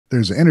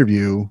there's an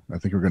interview I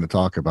think we're going to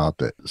talk about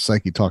that.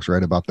 Psyche talks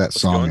right about that Let's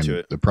go song into and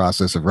it. the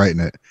process of writing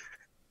it.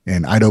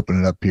 And I'd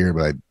open it up here,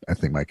 but I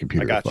think my I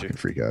computer would got you. fucking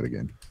freak out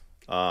again.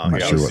 I'm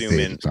not Here, I'll sure what zoom page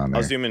in. it's on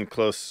I'll there. zoom in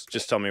close.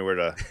 Just tell me where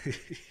to.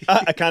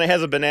 It kind of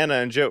has a banana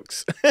and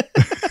jokes.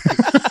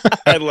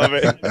 I love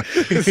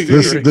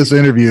it. This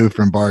interview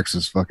from Barks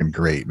is fucking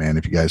great, man.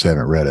 If you guys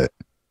haven't read it,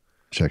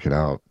 check it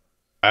out.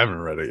 I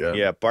haven't read it yet.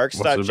 Yeah, What's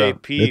it about?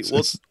 barks.jp. We'll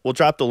It's we'll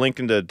drop the link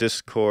into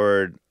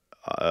Discord,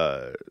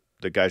 the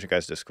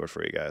guys Discord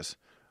for you guys.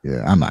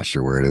 yeah, I'm not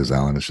sure where it is,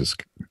 Alan. It's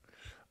just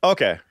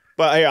Okay,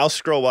 but hey, I'll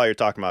scroll while you're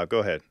talking about it. Go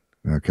ahead.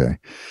 okay.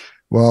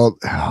 Well,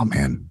 oh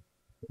man,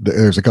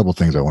 there's a couple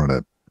things I wanted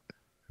to.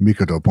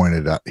 Mikoto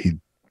pointed out. He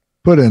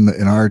put in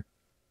our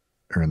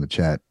or in the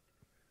chat.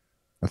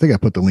 I think I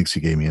put the links he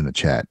gave me in the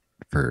chat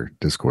for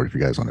Discord. If you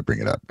guys want to bring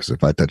it up, because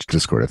if I touch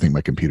Discord, I think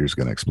my computer's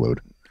going to explode.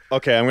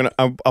 Okay,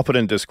 I'll put it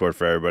in Discord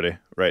for everybody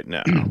right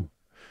now.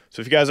 So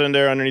if you guys are in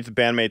there underneath the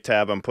BAND-MAID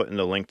tab, I'm putting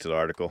the link to the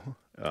article.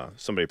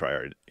 Somebody probably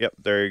already. Yep,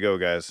 there you go,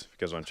 guys. If you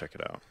guys want to check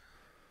it out.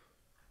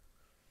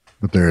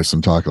 But there is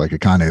some talk, like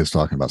Akane is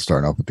talking about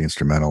starting off with the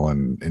instrumental,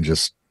 and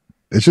just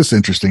it's just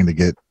interesting to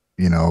get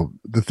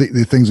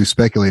the things we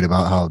speculate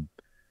about how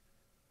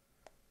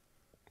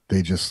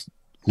they just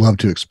love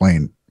to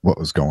explain what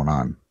was going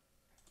on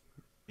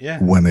Yeah.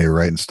 when they were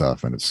writing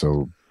stuff, and it's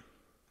so.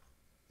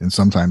 And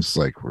sometimes it's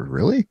like, we're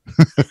really?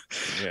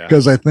 Yeah.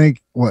 Because I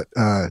think what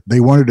they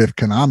wondered if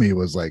Konami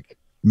was like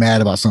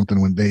mad about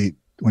something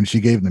when she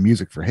gave them the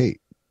music for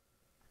Hate.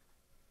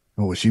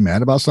 Oh, was she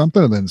mad about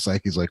something? And then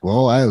Psyche's like,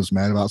 well, I was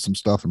mad about some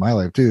stuff in my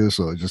life too.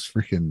 So it just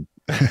freaking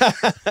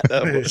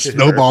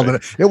snowballed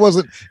it.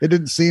 It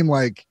didn't seem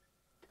like,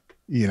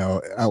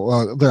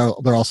 well,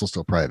 they're also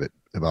still private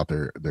about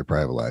their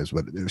private lives,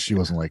 but she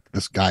wasn't like,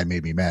 this guy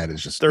made me mad.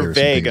 It's just They're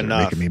vague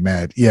enough. making me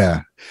mad.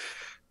 Yeah.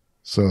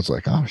 So it's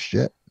like, oh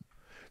shit.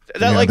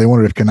 That they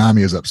wondered if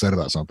Konami is upset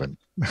about something.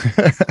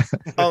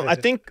 I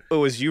think it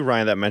was you,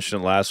 Ryan, that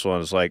mentioned the last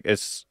one. It's like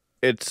it's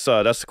that's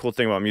the cool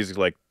thing about music.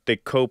 Like they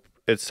cope.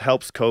 It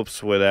helps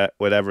copes with that,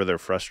 whatever they're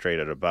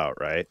frustrated about,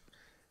 right?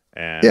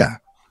 And yeah,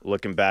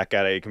 looking back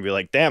at it, you can be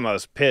like, "Damn, I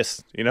was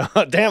pissed,"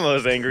 "Damn, I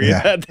was angry."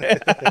 Yeah.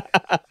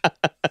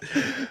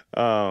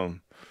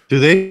 Do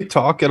they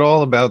talk at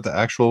all about the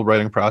actual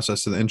writing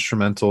process of the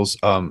instrumentals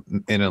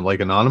in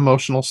a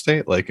non-emotional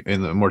state, like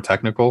in a more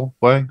technical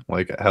way,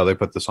 like how they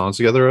put the songs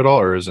together at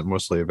all, or is it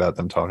mostly about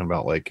them talking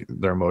about like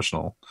their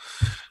emotional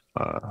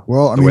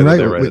well, I the mean, way that right,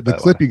 they write it the that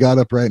clip way? you got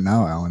up right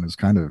now, Alan, is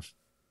kind of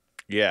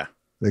Yeah.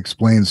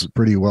 explains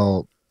pretty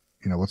well,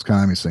 what's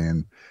Konami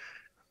saying.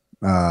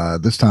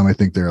 This time I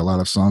think there are a lot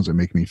of songs that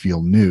make me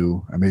feel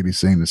new. I may be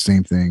saying the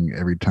same thing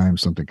every time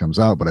something comes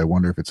out, but I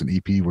wonder if it's an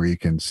EP where you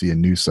can see a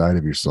new side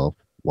of yourself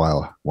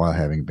while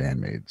having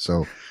BAND-MAID.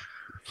 So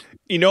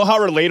You know how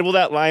relatable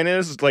that line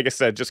is? Like I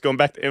said, just going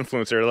back to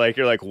influencer, like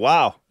you're like,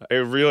 wow, it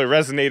really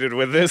resonated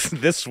with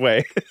this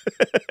way.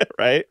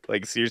 Right?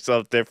 Like see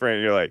yourself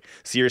different. You're like,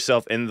 see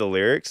yourself in the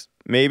lyrics,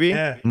 maybe?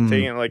 Yeah.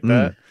 Taking it like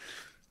that.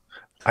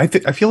 I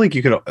feel like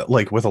you could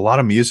like with a lot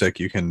of music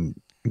you can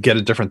get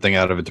a different thing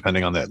out of it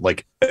depending on that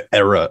like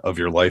era of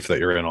your life that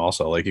you're in.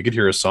 Also, like you could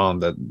hear a song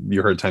that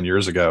you heard 10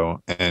 years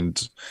ago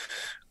and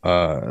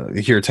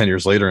hear it 10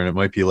 years later and it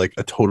might be like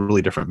a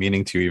totally different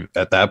meaning to you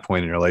at that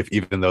point in your life,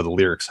 even though the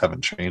lyrics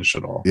haven't changed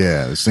at all.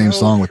 yeah, the same So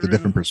song with a true.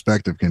 different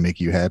perspective can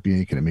make you happy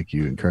and can make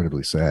you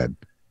incredibly sad,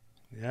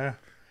 Yeah.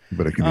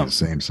 but it can be the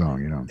same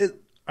song.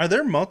 Are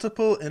there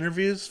multiple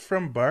interviews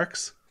from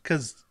Barks?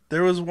 Because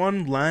there was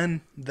one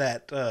line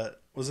that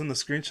was in the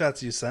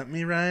screenshots you sent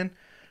me, Ryan,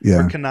 Yeah.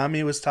 where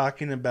Konami was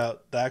talking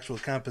about the actual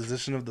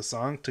composition of the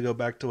song, to go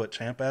back to what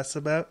Champ asked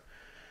about,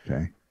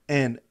 Okay.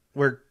 and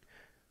where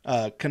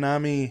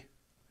Konami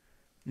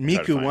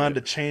Miku wanted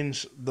to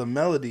change the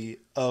melody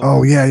of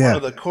Oh, yeah, yeah. one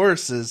of the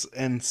choruses,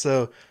 and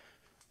so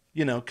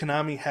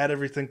Konami had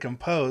everything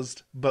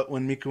composed, but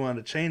when Miku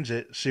wanted to change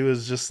it, she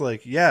was just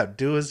like, "Yeah,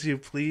 do as you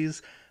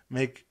please,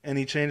 make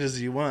any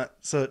changes you want."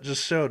 So it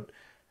just showed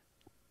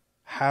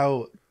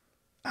how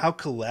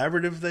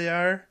collaborative they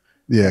are.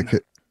 Yeah.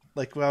 And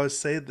like I always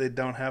say, they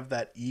don't have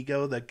that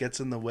ego that gets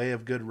in the way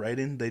of good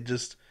writing. They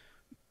just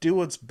do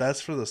what's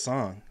best for the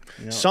song.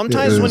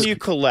 Sometimes It when is. you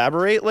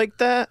collaborate like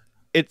that,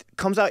 it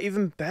comes out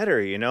even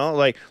better,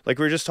 Like we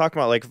were just talking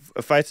about, like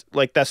if I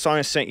like that song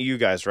I sent you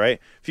guys, right?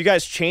 If you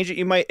guys change it,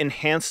 you might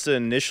enhance the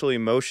initial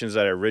emotions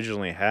that I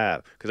originally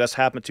have. Because that's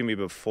happened to me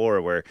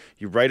before, where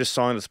you write a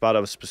song that's about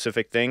a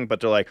specific thing, but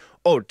they're like,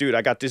 "Oh, dude,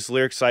 I got these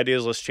lyrics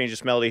ideas. Let's change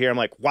this melody here." I'm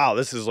like, "Wow,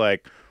 this is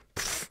like,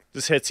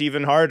 this hits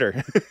even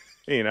harder,"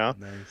 Nice.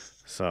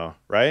 So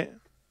right.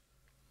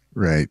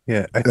 Right.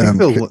 Yeah, I think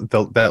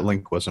that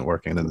link wasn't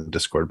working in the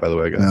Discord, by the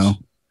way, guys.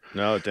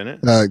 No, it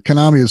didn't.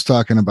 Konami is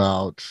talking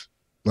about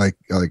like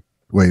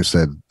Wave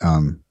said,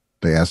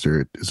 they asked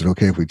her, is it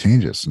okay if we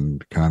change this?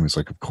 And Konami's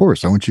like, of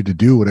course, I want you to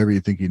do whatever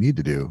you think you need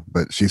to do.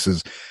 But she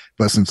says,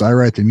 but since I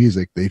write the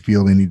music, they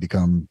feel they need to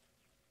come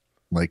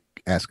like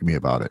ask me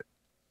about it.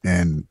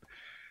 And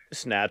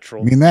It's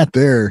natural. I mean, that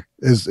there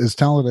is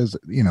talent as,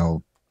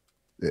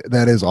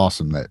 that is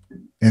awesome.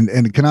 And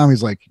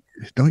Konami's like,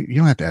 you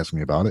don't have to ask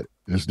me about it.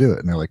 Just do it.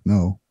 And they're like,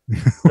 no.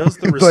 Those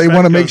the They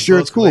want to respect make goes sure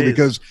it's both cool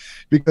ways.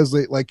 because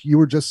they, like you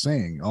were just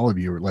saying, all of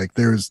you were like,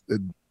 they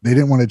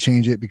didn't want to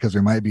change it because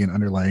there might be an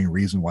underlying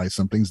reason why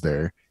something's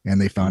there,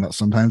 and they found out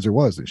sometimes there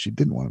was, and she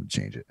didn't want to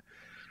change it.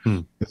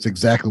 That's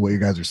exactly what you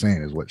guys are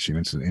saying, is what she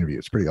mentioned in the interview.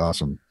 It's pretty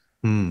awesome.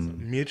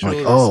 Mutual Like,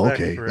 respect oh,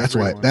 okay, for that's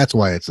everyone.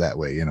 why it's that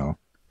way, you know.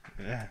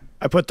 Yeah.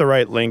 I put the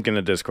right link in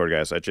the Discord,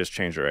 guys. I just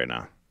changed it right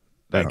now.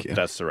 Thank you.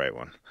 That's the right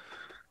one.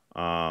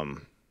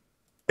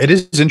 It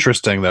is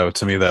interesting though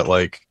to me that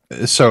like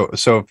so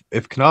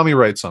if Konami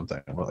writes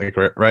something like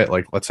right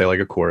like let's say like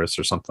a chorus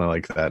or something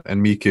like that,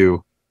 and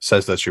Miku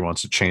says that she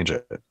wants to change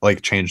it,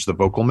 like change the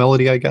vocal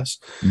melody, I guess,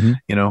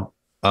 you know,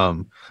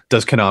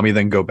 does Konami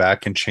then go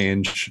back and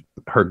change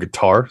her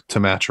guitar to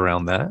match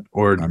around that,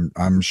 or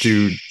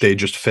do they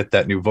just fit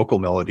that new vocal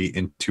melody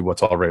into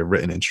what's already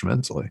written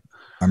instrumentally?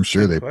 I'm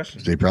sure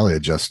they probably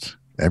adjust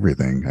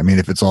everything. I mean,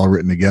 if it's all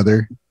written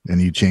together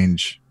and you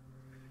change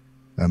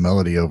a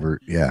melody over,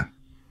 yeah.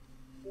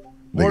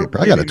 They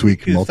probably got to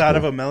tweak multiple. Thought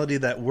of a melody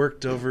that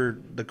worked over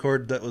the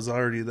chord that was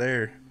already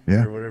there,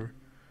 yeah, or whatever.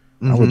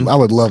 I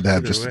would love to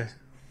have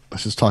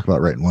let's just talk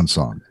about writing one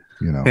song,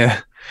 you know.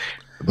 Yeah,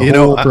 the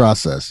whole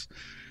process.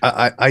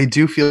 I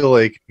do feel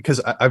like,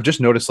 because I've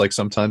just noticed like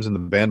sometimes in the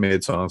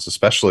BAND-MAID songs,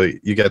 especially,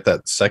 you get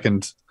that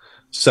second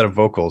set of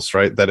vocals,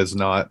 right? That is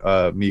not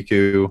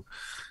Miku.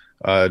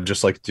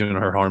 Just like doing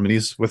her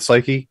harmonies with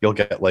Psyche, you'll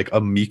get like a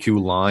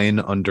Miku line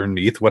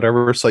underneath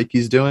whatever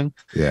Psyche's doing.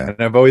 Yeah. And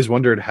I've always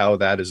wondered how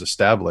that is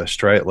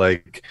established, right?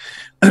 Like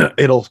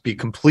it'll be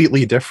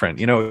completely different,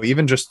 you know,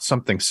 even just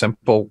something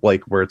simple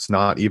like where it's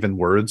not even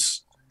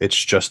words, it's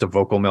just a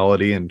vocal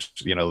melody and,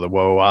 you know, the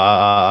whoa,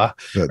 or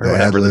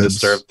whatever, the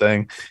disturbed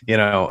thing, you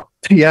know.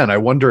 Yeah, and I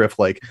wonder if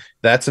like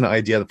that's an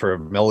idea for a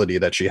melody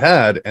that she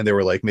had, and they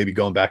were like maybe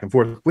going back and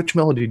forth, which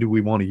melody do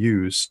we want to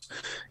use,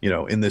 you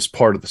know, in this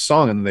part of the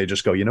song, and they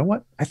just go, you know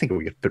what, I think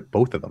we could fit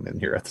both of them in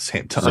here at the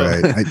same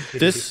time. Right.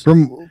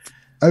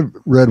 I've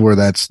read where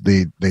they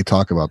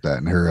talk about that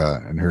in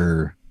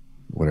her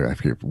whatever, I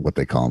forget what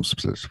they call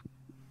them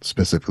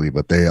specifically,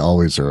 but they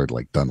always are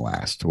like done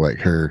last, like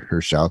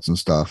her shouts and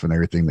stuff and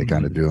everything. They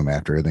kind of do them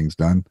after everything's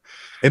done.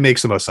 It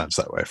makes the most sense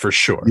that way, for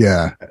sure.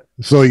 Yeah,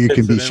 so you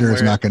can be sure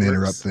it's not going to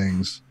interrupt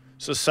things.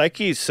 So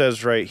Psyche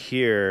says right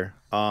here,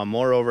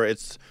 moreover,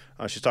 it's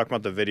she's talking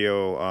about the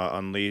video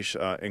Unleash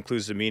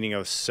includes the meaning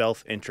of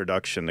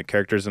self-introduction. The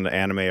characters in the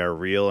anime are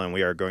real, and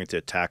we are going to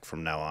attack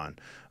from now on.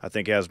 I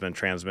think it has been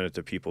transmitted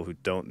to people who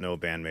don't know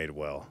BAND-MAID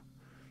well.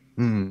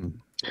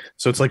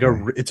 So it's like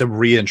it's a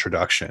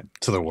reintroduction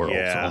to the world,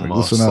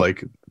 almost.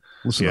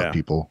 Listen up,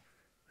 people.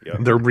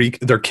 Yep.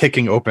 They're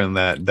kicking open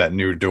that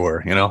new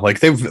door, you know, like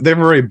they've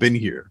already been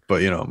here,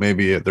 but you know,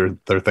 maybe they're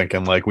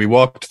thinking like, we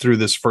walked through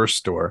this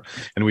first door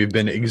and we've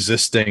been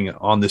existing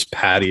on this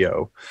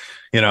patio,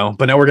 you know,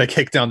 but now we're gonna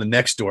kick down the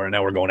next door and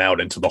now we're going out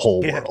into the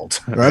whole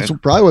world. Right? That's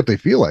probably what they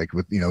feel like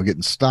with, you know,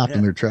 getting stopped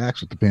in their tracks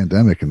with the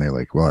pandemic, and they're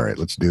like, well, all right,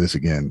 let's do this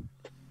again.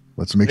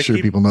 Let's make sure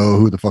people know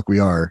who the fuck we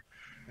are.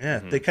 Yeah,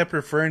 they kept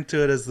referring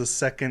to it as the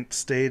second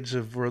stage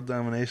of world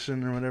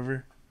domination or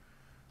whatever.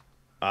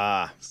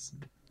 That's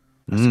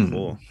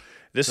cool.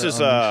 This is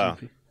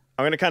I'm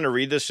going to kind of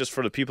read this just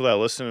for the people that are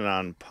listening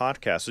on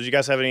podcasts. So, do you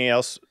guys have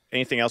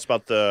anything else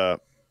about the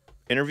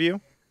interview?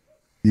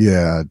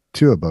 Yeah,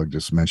 Tua Bug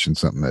just mentioned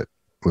something that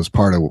was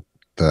part of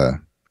the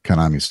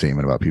Konami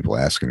statement about people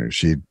asking her.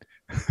 She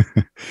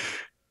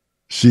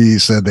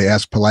said they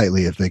asked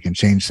politely if they can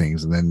change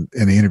things, and then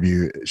in the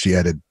interview she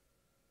added,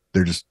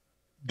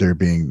 they're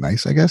being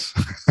nice, I guess.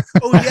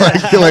 Oh yeah, I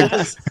feel like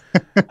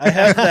I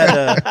have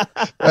that.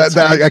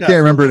 I can't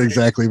remember it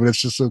exactly, but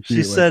it's just so cute.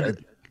 She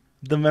said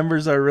the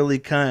members are really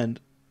kind.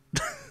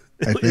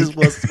 Is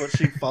what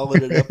she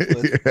followed it up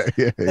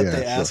with.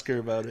 They ask her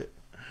about it.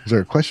 Is there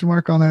a question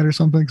mark on that or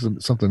something?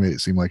 Something made it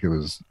seem like it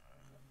was.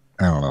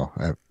 I don't know.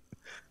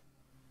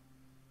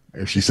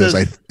 If she says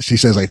I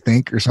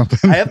think or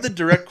something. I have the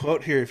direct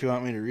quote here if you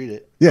want me to read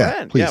it.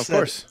 Yeah, please. Yeah, of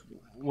course.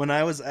 When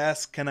I was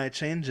asked, can I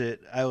change it?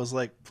 I was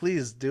like,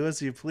 please do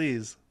as you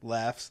please.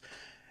 Laughs.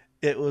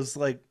 It was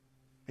like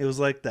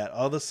that.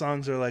 All the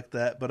songs are like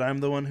that, but I'm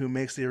the one who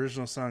makes the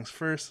original songs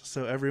first,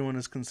 so everyone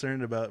is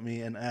concerned about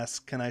me and asks,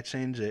 can I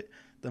change it?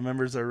 The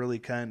members are really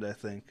kind, I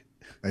think.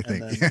 I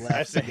think. And then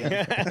laughs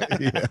again.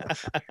 Yeah.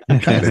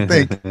 Kind of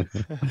think.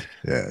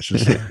 Yeah, it's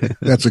just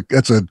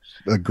that's a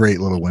great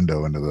little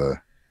window into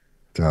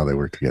to how they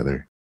work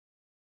together.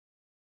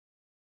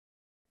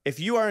 If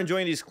you are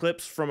enjoying these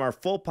clips from our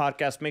full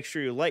podcast, make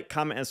sure you like,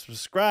 comment, and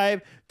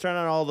subscribe. Turn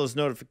on all those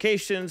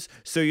notifications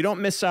so you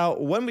don't miss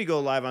out when we go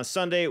live on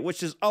Sunday,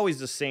 which is always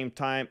the same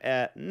time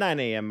at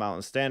 9 a.m.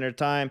 Mountain Standard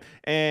Time.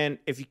 And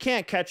if you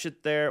can't catch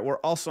it there, we're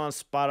also on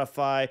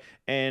Spotify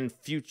and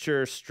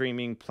future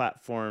streaming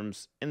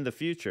platforms in the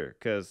future,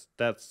 because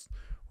that's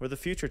where the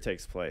future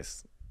takes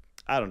place.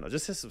 I don't know.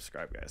 Just hit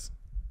subscribe, guys.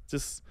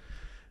 It's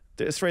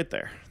right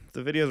there.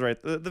 The video's right.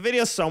 The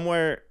video's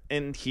somewhere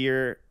in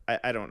here.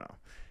 I don't know.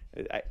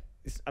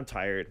 I'm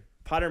tired.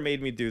 Potter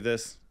made me do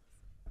this.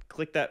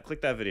 Click that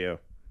video.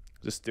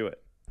 Just do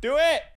it. Do it!